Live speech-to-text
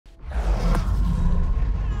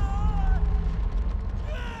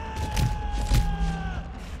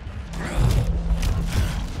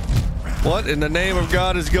What in the name of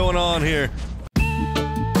God is going on here?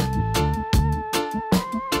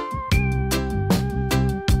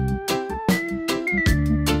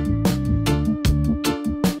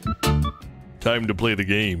 Time to play the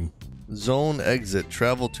game. Zone exit.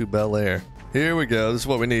 Travel to Bel Air. Here we go. This is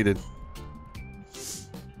what we needed.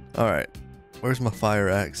 Alright. Where's my fire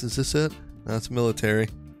axe? Is this it? That's military.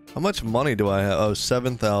 How much money do I have? Oh,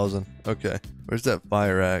 7,000. Okay. Where's that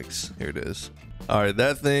fire axe? Here it is. Alright,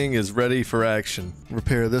 that thing is ready for action.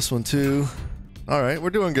 Repair this one too. Alright, we're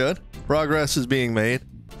doing good. Progress is being made.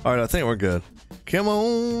 Alright, I think we're good. Come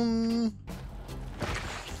on.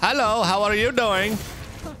 Hello, how are you doing?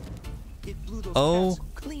 Oh.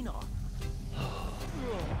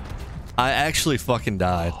 I actually fucking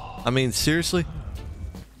died. I mean, seriously?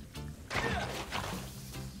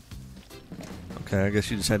 Okay, I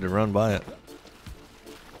guess you just had to run by it.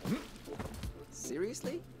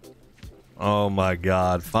 Seriously? Oh my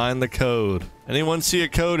god, find the code. Anyone see a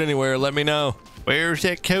code anywhere, let me know. Where's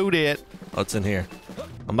that code at? Oh, it's in here.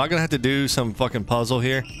 Am I gonna have to do some fucking puzzle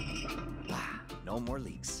here? No more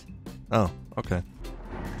leaks. Oh, okay.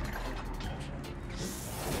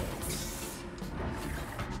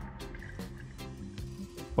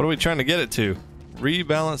 What are we trying to get it to?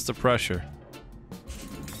 Rebalance the pressure.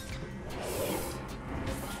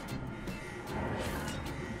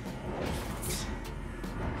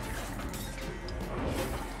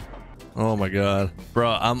 Oh my god.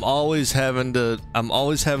 Bro, I'm always having to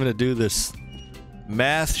do this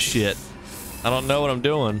math shit. I don't know what I'm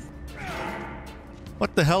doing.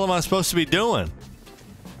 What the hell am I supposed to be doing?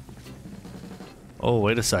 Oh,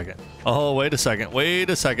 wait a second. Oh, wait a second. Wait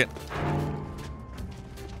a second.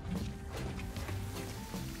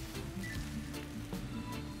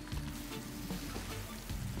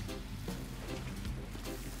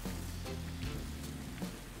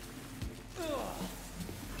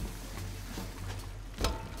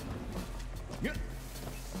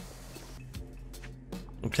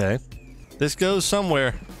 Okay. This goes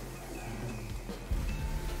somewhere.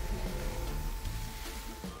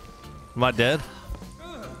 Am I dead?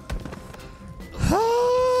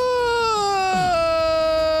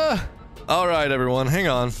 All right, everyone, hang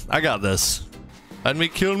on. I got this. Let me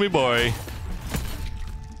kill me, boy.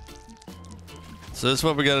 So this is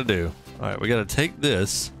what we gotta do. All right, we gotta take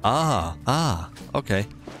this. Okay.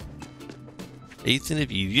 Ethan, if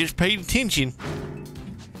you just paid attention,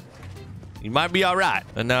 you might be all right.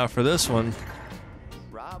 And now for this one.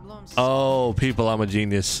 Oh, people, I'm a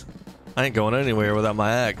genius. I ain't going anywhere without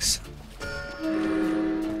my axe.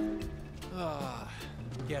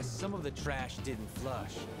 Guess some of the trash didn't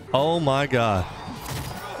flush. Oh my god.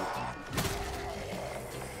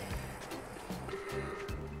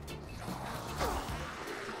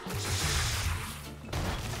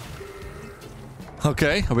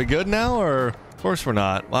 Okay, are we good now, or of course we're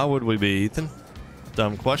not. Why would we be, Ethan?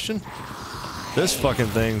 Dumb question. This fucking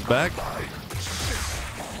thing's back.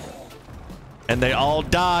 And they all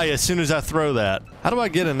die as soon as I throw that. How do I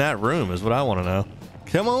get in that room is what I want to know.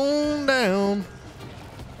 Come on down.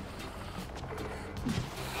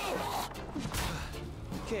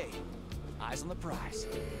 Okay, eyes on the prize.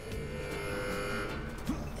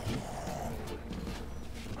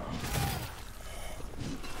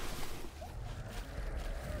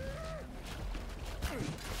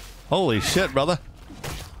 Holy shit, brother.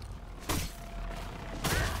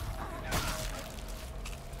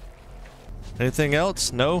 Anything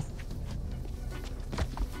else? No?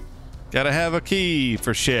 Gotta have a key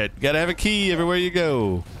for shit. Gotta have a key everywhere you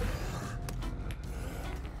go.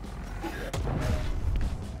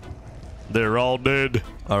 They're all dead.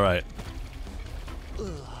 Alright.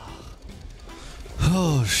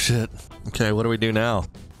 Oh, shit. Okay, what do we do now?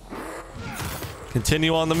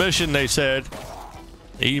 Continue on the mission, they said.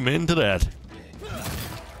 Amen to that.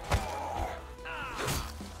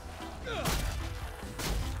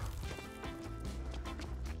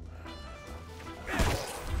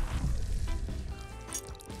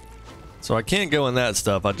 So I can't go in that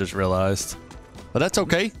stuff, I just realized. But that's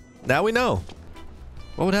okay. Now we know.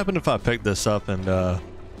 What would happen if I picked this up and,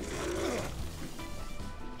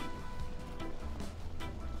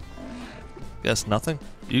 guess nothing?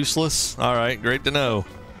 Useless? Alright, great to know.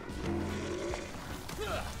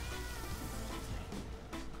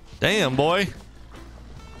 Damn, boy.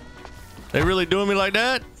 They really doing me like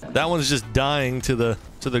that? That one's just dying to the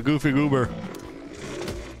goofy goober.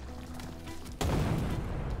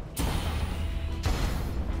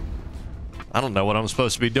 I don't know what I'm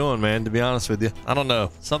supposed to be doing, man, to be honest with you. I don't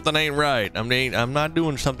know. Something ain't right. I'm not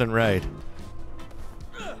doing something right.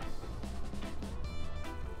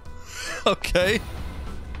 Okay.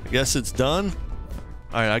 I guess it's done.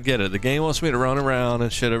 All right, I get it. The game wants me to run around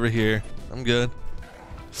and shit over here. I'm good.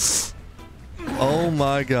 Oh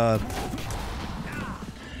my god.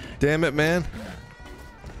 Damn it, man.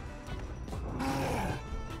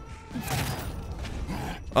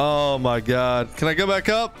 Oh my god. Can I go back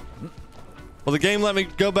up? Well, the game let me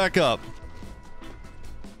go back up.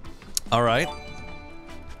 All right.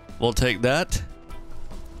 We'll take that.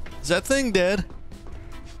 Is that thing dead?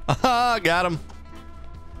 Aha, got him.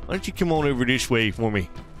 Why don't you come on over this way for me?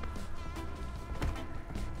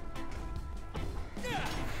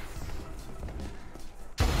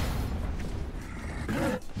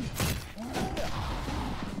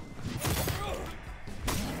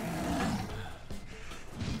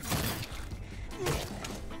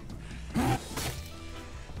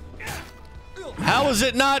 How is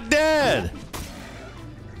it not dead?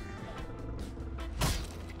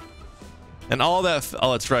 And all that,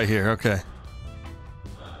 oh, it's right here. Okay.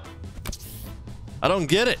 I don't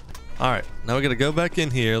get it. All right, now we gotta go back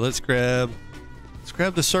in here. Let's grab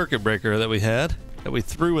the circuit breaker that we had, that we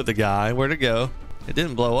threw at the guy. Where'd it go? It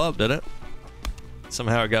didn't blow up, did it?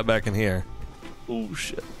 Somehow it got back in here. Oh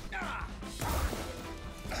shit.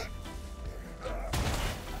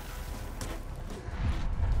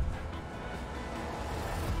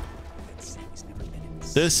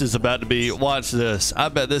 This is about to be, watch this. I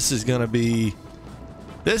bet this is gonna be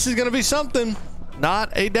something.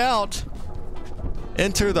 Not a doubt.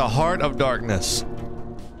 Enter the heart of darkness.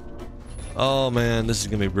 Oh man, this is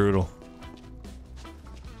gonna be brutal.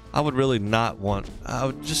 I would really not want, I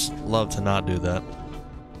would just love to not do that.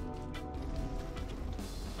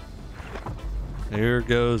 Here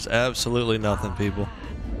goes absolutely nothing, people.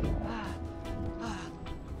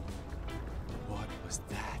 What was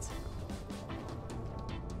that?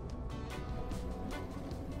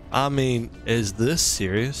 I mean, is this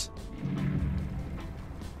serious?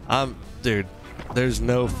 Dude, there's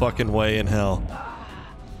no fucking way in hell.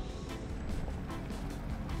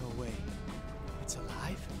 No way. It's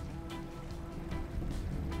alive?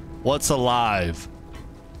 What's alive?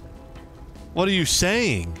 What are you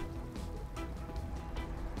saying?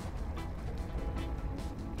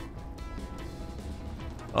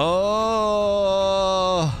 Oh.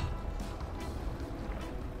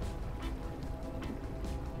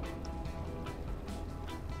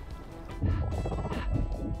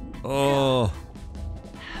 Oh.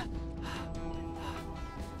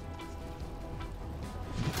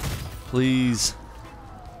 Please.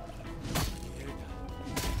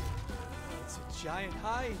 It's a giant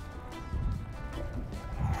hive.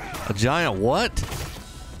 A giant what?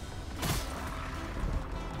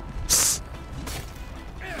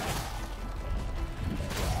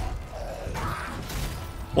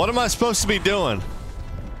 What am I supposed to be doing?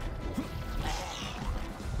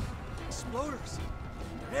 Exploders.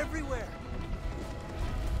 They're everywhere.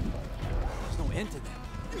 There's no end to them.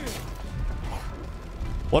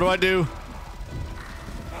 What do I do?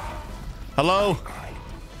 Hello?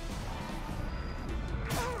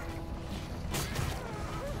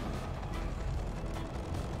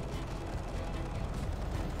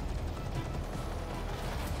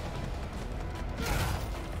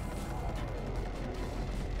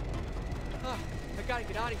 I gotta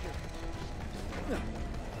get out of here.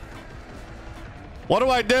 What do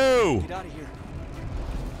I do? Get out of here.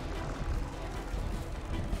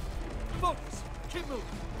 Focus. Keep moving.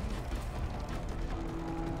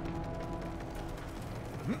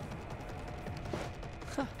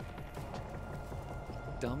 Huh.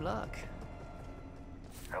 Dumb luck.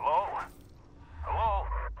 Hello? Hello?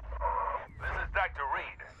 This is Dr.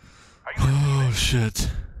 Reed. Are you receiving? Oh shit.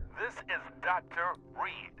 This is Dr.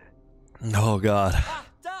 Reed. Oh god. Ah,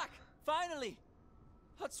 Doc! Finally!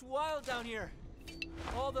 That's wild down here.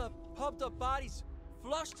 All the pumped up bodies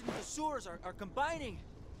flushed into the sewers are combining.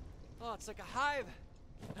 Oh, it's like a hive.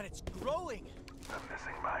 And it's growing. The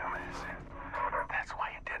missing biomass. That's why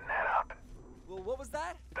it didn't add up. Well, what was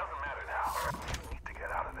that? Doesn't matter now. You need to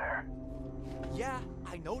get out of there. Yeah,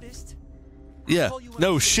 I noticed. Yeah.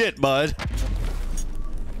 No shit, bud.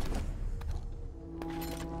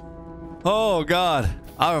 Oh god.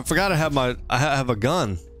 I forgot I have a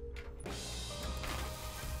gun.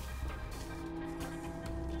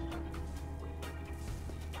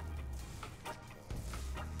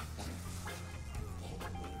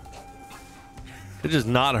 It does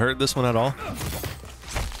not hurt this one at all.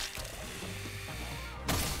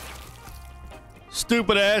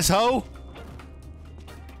 Stupid asshole.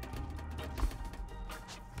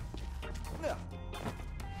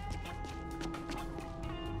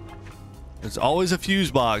 There's always a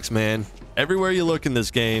fuse box, man. Everywhere you look in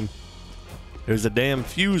this game, there's a damn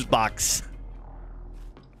fuse box.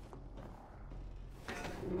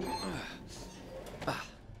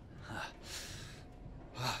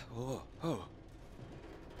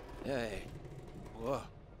 Hey. Whoa.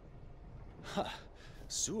 Huh.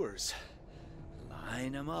 Sewers.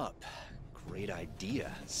 Line them up. Great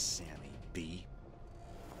idea, Sammy B.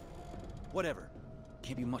 Whatever.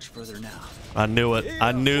 Can't be much further now. I knew it.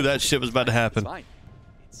 I knew that shit was about to happen. It's fine.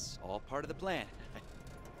 It's all part of the plan.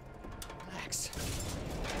 Relax.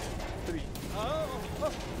 3.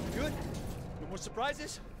 Oh, good. No more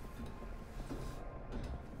surprises?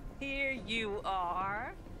 Here you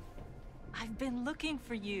are. I've been looking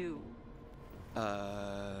for you.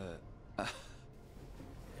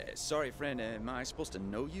 Sorry, friend. Am I supposed to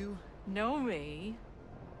know you? Know me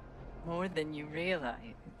more than you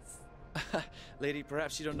realize. Lady,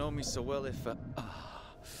 perhaps you don't know me so well if,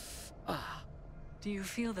 Do you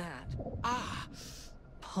feel that?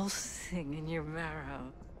 Pulsing in your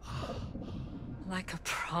marrow. Like a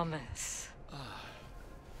promise.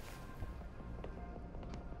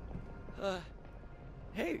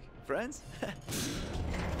 Hey, friends.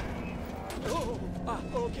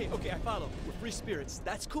 Okay, I follow. We're free spirits.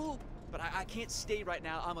 That's cool, but I can't stay right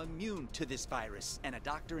now. I'm immune to this virus, and a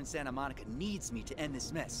doctor in Santa Monica needs me to end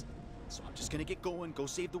this mess. So I'm just gonna get going, go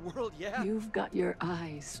save the world, yeah? You've got your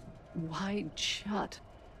eyes wide shut.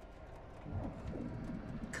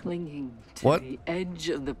 Clinging to What? the edge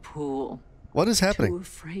of the pool. What is happening? Too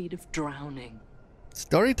afraid of drowning.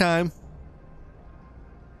 Story time.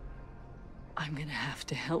 I'm gonna have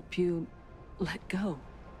to help you let go.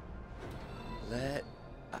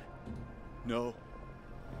 No.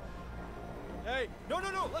 Hey, no,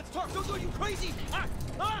 let's talk. Don't go, you crazy!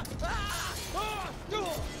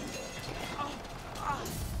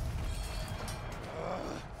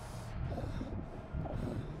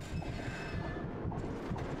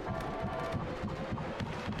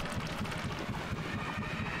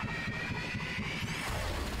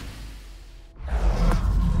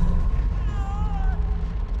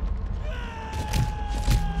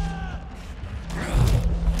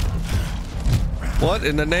 What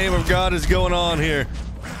in the name of God is going on here?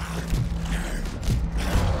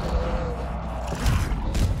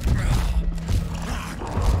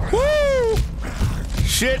 Woo!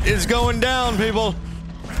 Shit is going down, people.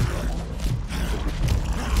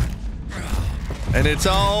 And it's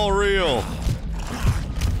all real.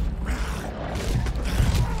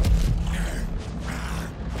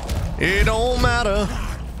 It don't matter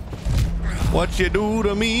what you do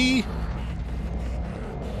to me.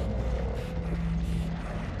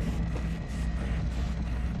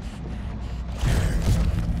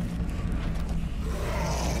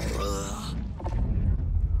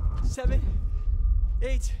 Seven,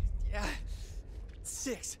 8,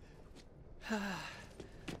 6,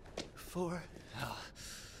 4.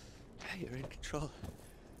 You're in control.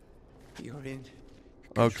 You're in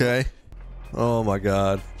control. Okay. Oh my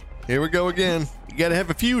God. Here we go again. You gotta have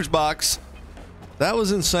a fuse box. That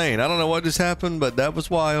was insane. I don't know what just happened, but that was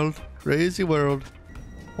wild. Crazy world.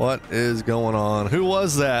 What is going on? Who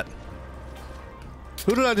was that?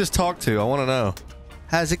 Who did I just talk to? I want to know.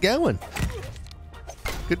 How's it going?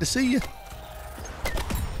 Good to see you.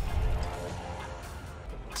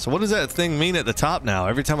 So what does that thing mean at the top now?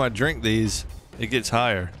 Every time I drink these, it gets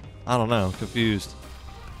higher. I don't know. I'm confused.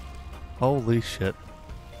 Holy shit.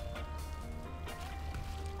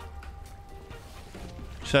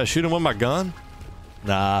 Should I shoot him with my gun?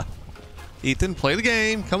 Nah. Ethan, play the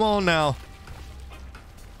game. Come on now.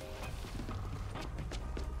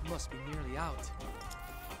 Must be nearly out.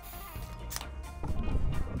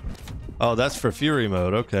 Oh, that's for Fury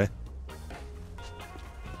mode. Okay.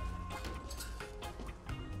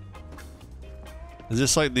 Is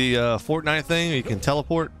this like the Fortnite thing where you can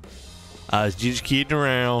teleport? I was just kidding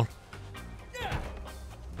around.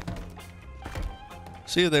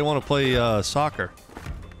 See if they want to play soccer.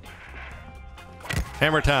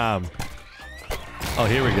 Hammer time. Oh,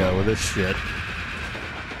 here we go with this shit.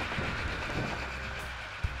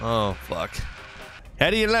 Oh, fuck.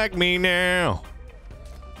 How do you like me now?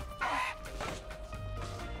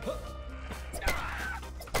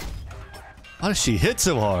 Why does she hit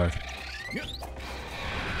so hard?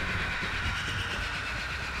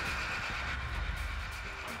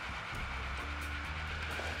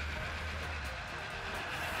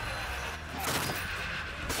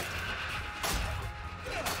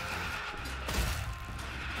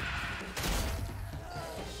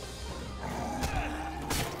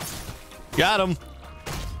 Got him.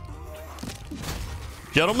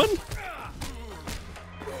 Gentlemen?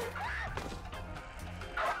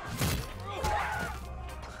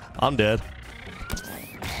 I'm dead.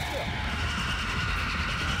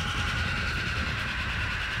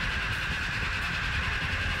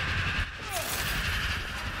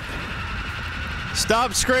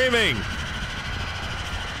 Stop screaming.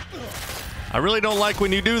 I really don't like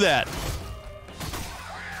when you do that.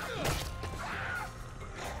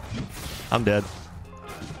 I'm dead.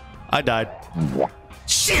 I died.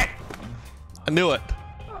 Shit! I knew it.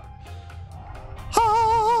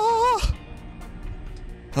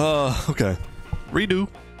 Okay. Redo.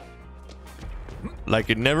 Like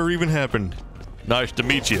it never even happened. Nice to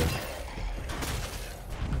meet you.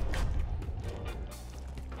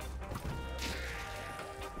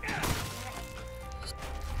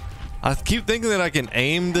 I keep thinking that I can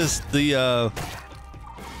aim the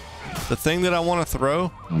thing that I want to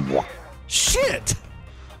throw. Shit!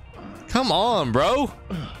 Come on, bro.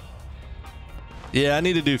 Yeah, I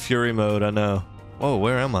need to do fury mode, I know. Whoa,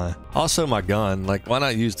 where am I? Also my gun. Like, why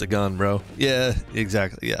not use the gun, bro? Yeah,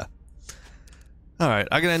 exactly, yeah. Alright,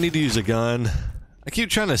 I'm gonna need to use a gun. I keep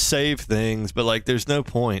trying to save things, but like, there's no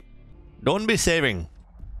point. Don't be saving.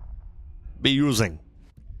 Be using.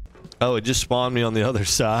 Oh, it just spawned me on the other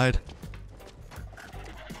side.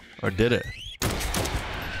 Or did it?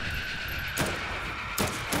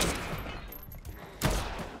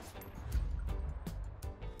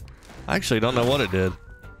 I actually don't know what it did.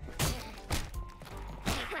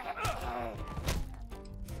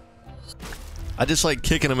 I just like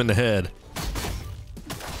kicking him in the head.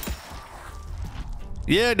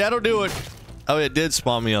 Yeah, that'll do it. Oh, it did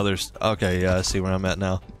spawn me others. Okay, yeah, I see where I'm at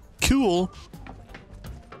now. Cool.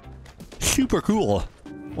 Super cool.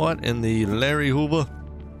 What in the Larry Hoover?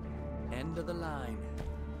 End of the line.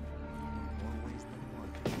 More ways than one.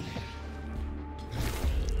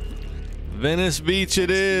 Venice Beach it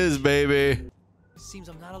is, baby. Seems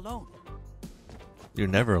I'm not alone. You're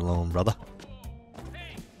never alone, brother.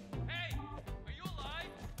 Hey! Hey! Are you alive?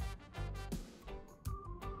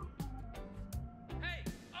 Hey!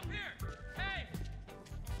 Up here! Hey!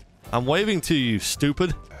 I'm waving to you,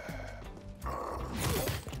 stupid. Hey,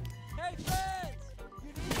 friends!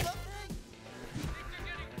 You need something? Things are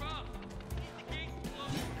getting rough. Need the gates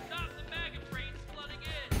closed to stop the maggot brains flooding in.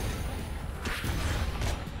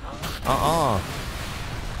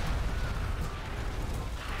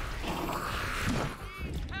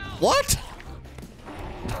 What?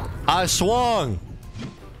 I swung.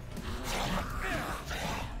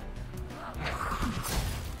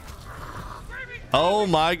 Oh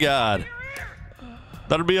my god.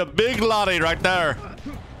 That'll be a big lottie right there.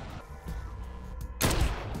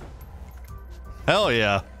 Hell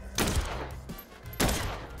yeah.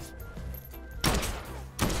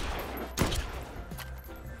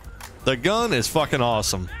 The gun is fucking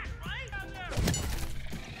awesome.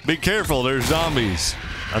 Be careful, there's zombies.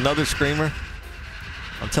 Another screamer?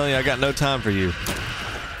 I'm telling you, I got no time for you.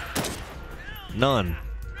 None.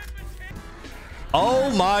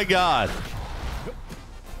 Oh my god.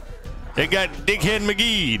 It got Dickhead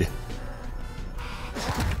McGee.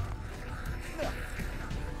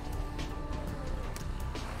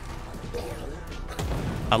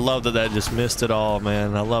 I love that that just missed it all,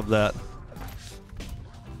 man. I love that.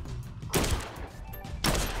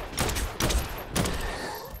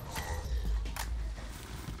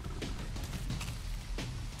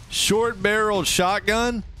 Short-barreled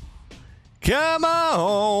shotgun? Come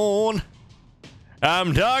on.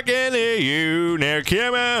 I'm talking to you. Now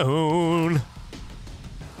come on.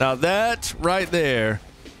 Now that right there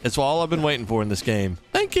is all I've been waiting for in this game.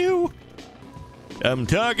 Thank you. I'm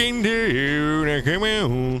talking to you. Now come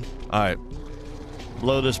on. Alright.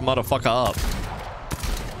 Blow this motherfucker up.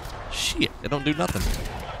 Shit, it don't do nothing.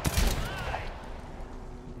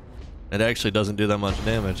 It actually doesn't do that much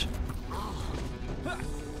damage.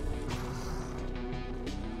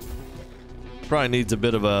 Probably needs a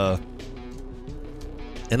bit of an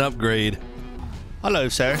upgrade. Hello,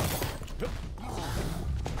 sir.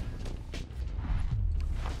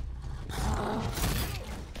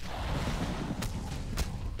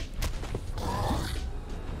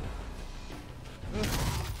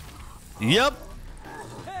 Yep.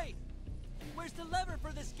 Hey! Where's the lever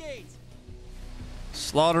for this gate?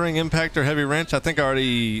 Slaughtering impactor heavy wrench. I think I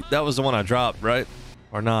already... That was the one I dropped, right?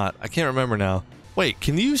 Or not. I can't remember now. Wait,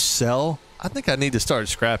 can you sell... I think I need to start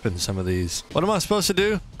scrapping some of these. What am I supposed to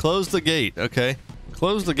do? Close the gate. Okay.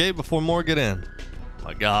 Close the gate before more get in.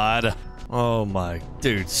 My god. Oh my...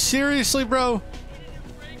 Dude, seriously, bro?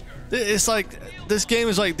 It's like... This game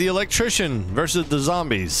is like the electrician versus the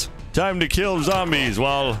zombies. Time to kill zombies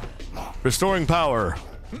while restoring power.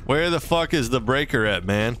 Where the fuck is the breaker at,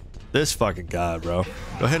 man? This fucking guy, bro.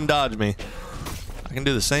 Go ahead and dodge me. I can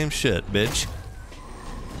do the same shit, bitch.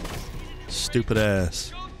 Stupid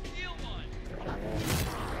ass.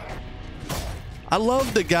 I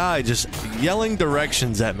love the guy just yelling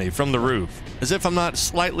directions at me from the roof, as if I'm not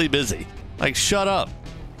slightly busy. Like, shut up.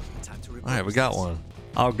 All right, we got one.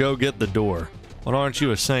 I'll go get the door. What aren't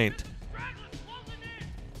you a saint?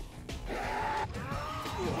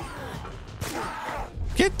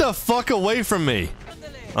 Get the fuck away from me.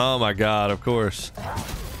 Oh my god, of course.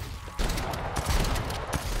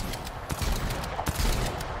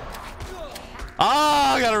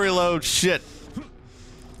 Ah, I gotta reload. Shit.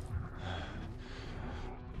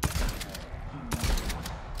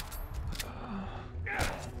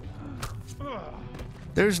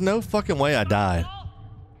 There's no fucking way I died.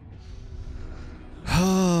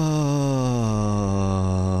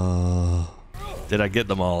 Did I get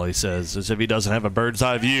them all, he says, as if he doesn't have a bird's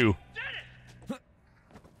eye view. Did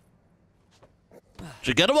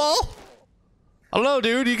you get them all? I don't know,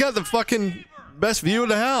 dude. You got the fucking best view of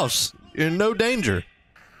the house. You're in no danger.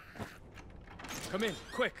 Come in,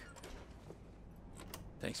 quick.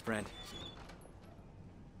 Thanks, Brent.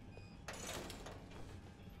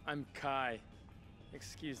 I'm Kai.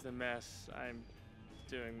 Excuse the mess. I'm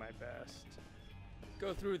doing my best.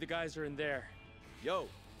 Go through, the guys are in there. Yo.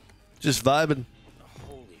 Just vibing.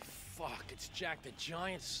 Holy fuck, it's Jack the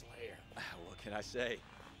Giant Slayer. What can I say?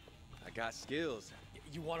 I got skills.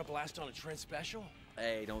 You want to blast on a Trent special?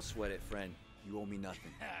 Hey, don't sweat it, friend. You owe me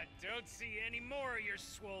nothing. Don't see any more of your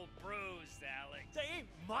swole bros, Alex. They ain't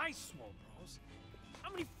my swole bros. How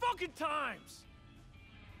many fucking times?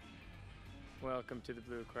 Welcome to the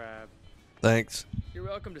Blue Crab. Thanks. You're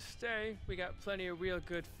welcome to stay. We got plenty of real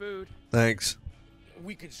good food. Thanks.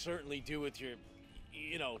 We could certainly do with your,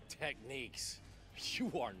 techniques.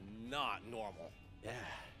 You are not normal. Yeah,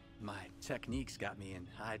 my techniques got me in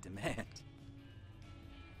high demand.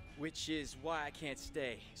 Which is why I can't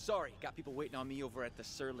stay. Sorry, got people waiting on me over at the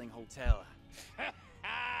Serling Hotel.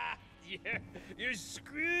 You're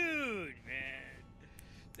screwed, man.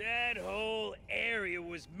 That whole area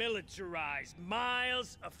was militarized.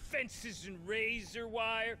 Miles of fences and razor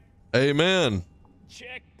wire. Amen.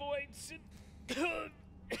 Checkpoints and...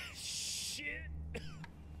 shit.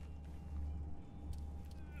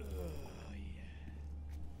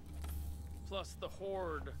 Plus the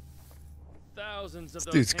horde. Thousands of This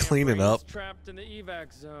those dude's cleaning hand-brains up. trapped in the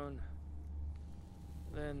evac zone.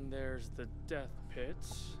 Then there's the death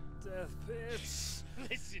pits. Death pits.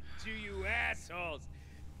 Listen to you assholes.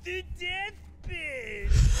 The death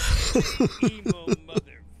pits. Emo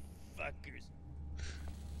motherfuckers.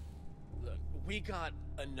 Look, we got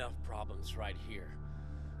enough problems right here.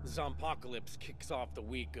 Zompocalypse kicks off the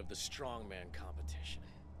week of the strongman competition.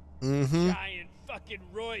 Mm-hmm. Giant fucking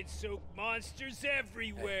roid-soaked monsters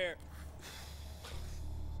everywhere.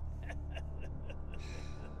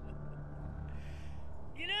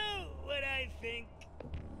 You know what I think?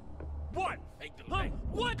 What? Hey, hey,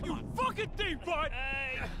 what you fucking think, bud?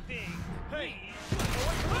 I think. Hey.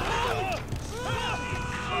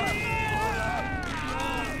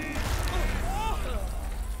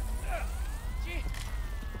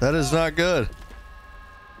 That is not good.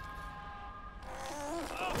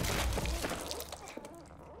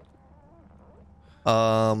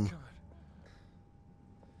 And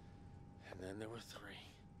then there were 3.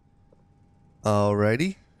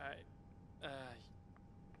 Alrighty.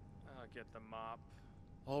 I'll get the mop.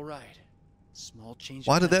 All right. Small change.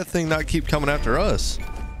 Why did that thing not keep coming after us?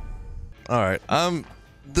 Alright,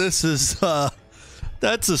 this is,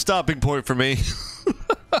 that's a stopping point for me.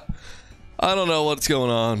 I don't know what's going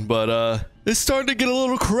on, but, it's starting to get a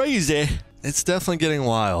little crazy. It's definitely getting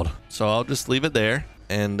wild. So I'll just leave it there,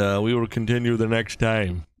 and, we will continue the next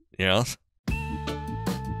time. Yes?